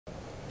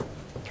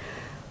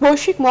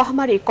বৈশ্বিক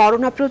মহামারী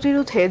করোনা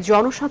প্রতিরোধে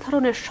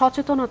জনসাধারণের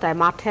সচেতনতায়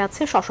মাঠে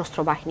আছে সশস্ত্র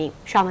বাহিনী।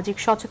 সামাজিক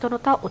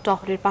সচেতনতা ও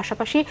টহলের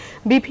পাশাপাশি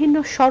বিভিন্ন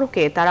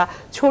সড়কে তারা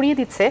ছড়িয়ে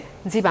দিচ্ছে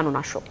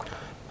জীবাণুনাশক।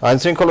 আইন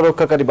শৃঙ্খলা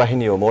রক্ষাকারী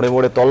বাহিনীও মোড়ে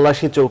মোড়ে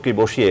তল্লাশি চৌকি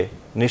বসিয়ে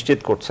নিশ্চিত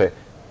করছে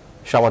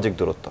সামাজিক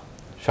দূরত্ব।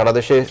 সারা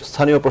দেশে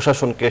স্থানীয়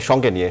প্রশাসনকে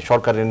সঙ্গে নিয়ে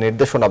সরকারের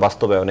নির্দেশনা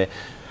বাস্তবায়নে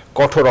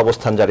কঠোর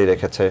অবস্থান জারি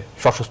রেখেছে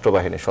সশস্ত্র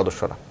বাহিনীর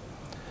সদস্যরা।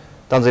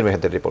 Tangier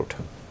মেহেদের report.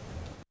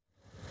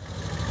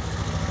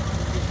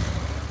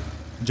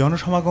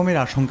 জনসমাগমের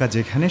আশঙ্কা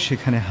যেখানে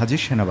সেখানে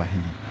হাজির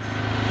সেনাবাহিনী।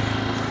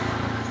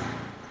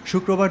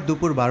 শুক্রবার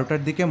দুপুর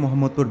 12টার দিকে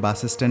মোহাম্মদপুর বাস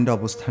স্ট্যান্ডে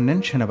অবস্থান নেন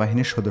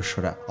সেনাবাহিনীর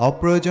সদস্যরা।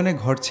 অপ্রয়োজনে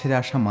ঘর ছেড়ে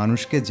আসা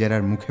মানুষকে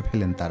জেরার মুখে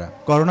ফেলেন তারা।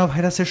 করোনা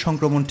ভাইরাসের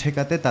সংক্রমণ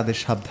ঠেকাতে তাদের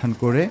সাবধান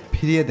করে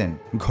ফিরিয়ে দেন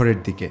ঘরের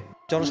দিকে।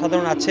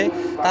 জনসাধারণ আছে,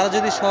 তারা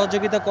যদি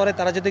সহযোগিতা করে,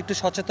 তারা যদি একটু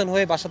সচেতন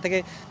হয়ে বাসা থেকে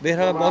বের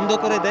হওয়া বন্ধ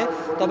করে দেয়,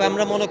 তবে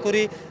আমরা মনে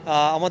করি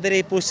আমাদের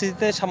এই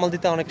পরিস্থিতিতে সামাল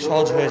দিতে অনেক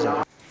সহজ হয়ে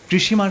যাবে।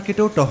 কৃষি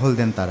মার্কেটেও টহল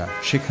দেন তারা,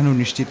 সেখানেও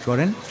নিশ্চিত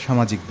করেন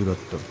সামাজিক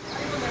দূরত্ব।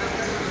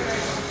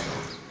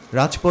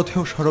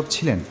 রাজপথেও সরব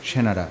ছিলেন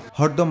সেনারা,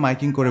 হরদম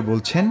মাইকিং করে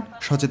বলছেন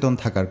সচেতন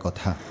থাকার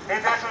কথা।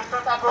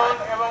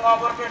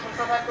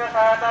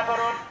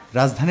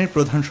 রাজধানীর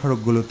প্রধান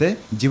সড়কগুলোতে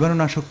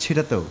জীবাণুনাশক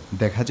ছিটাতেও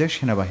দেখা যায়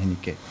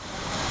সেনাবাহিনীকে।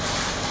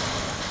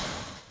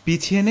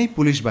 পিছিয়ে নেই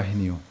পুলিশ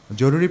বাহিনীও।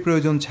 জরুরি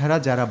প্রয়োজন ছাড়া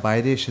যারা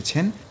বাইরে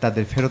এসেছেন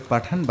তাদের ফেরত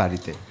পাঠান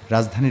বাড়িতে।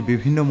 রাজধানীর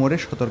বিভিন্ন মোড়ে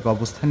সতর্ক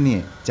অবস্থান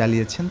নিয়ে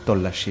চালিয়েছেন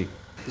তল্লাশি।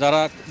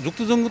 যারা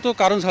যুক্তিসঙ্গত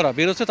কারণ ছাড়া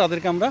বেরোচ্ছে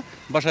তাদেরকে আমরা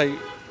বাসায়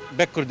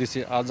ব্যাক করে দিচ্ছি,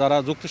 আর যারা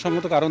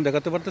যুক্তিসঙ্গত কারণ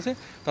দেখাতে পারতেছে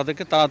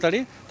তাদেরকে তাড়াতাড়ি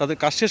তাদের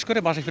কাজ শেষ করে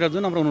বাসায় ফেরার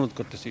জন্য আমরা অনুরোধ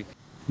করতেছি।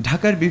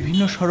 ঢাকার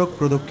বিভিন্ন সড়ক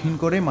প্রদক্ষিণ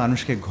করে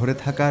মানুষকে ঘরে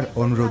থাকার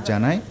অনুরোধ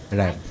জানায়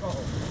র্যাব।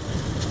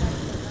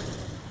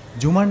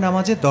 জুমার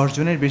নামাজে 10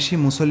 জনের বেশি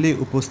মুসল্লি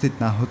উপস্থিত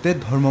না হতে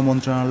ধর্ম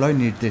মন্ত্রণালয়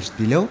নির্দেশ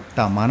দিলেও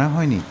তা মানা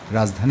হয়নি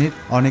রাজধানীর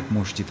অনেক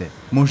মসজিদে।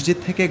 মসজিদ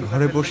থেকে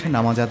ঘরে বসে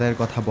নামাজ আদায়ের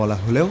কথা বলা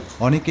হলেও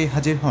অনেকেই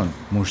হাজির হন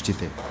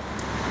মসজিদে।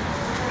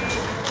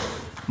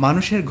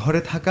 মানুষের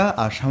ঘরে থাকা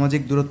আর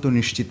সামাজিক দূরত্ব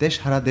নিশ্চিতে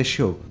সারা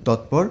দেশেও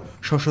তৎপর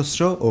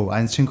সশস্ত্র ও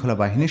আইনশৃঙ্খলা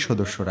বাহিনীর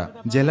সদস্যরা।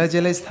 জেলায়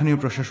জেলায় স্থানীয়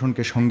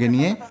প্রশাসনকে সঙ্গে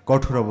নিয়ে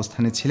কঠোর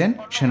অবস্থানে ছিলেন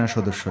সেনা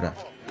সদস্যরা।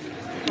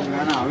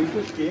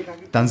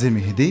 তানজির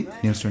মেহেদি,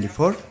 নিউজ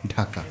 24,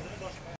 ঢাকা।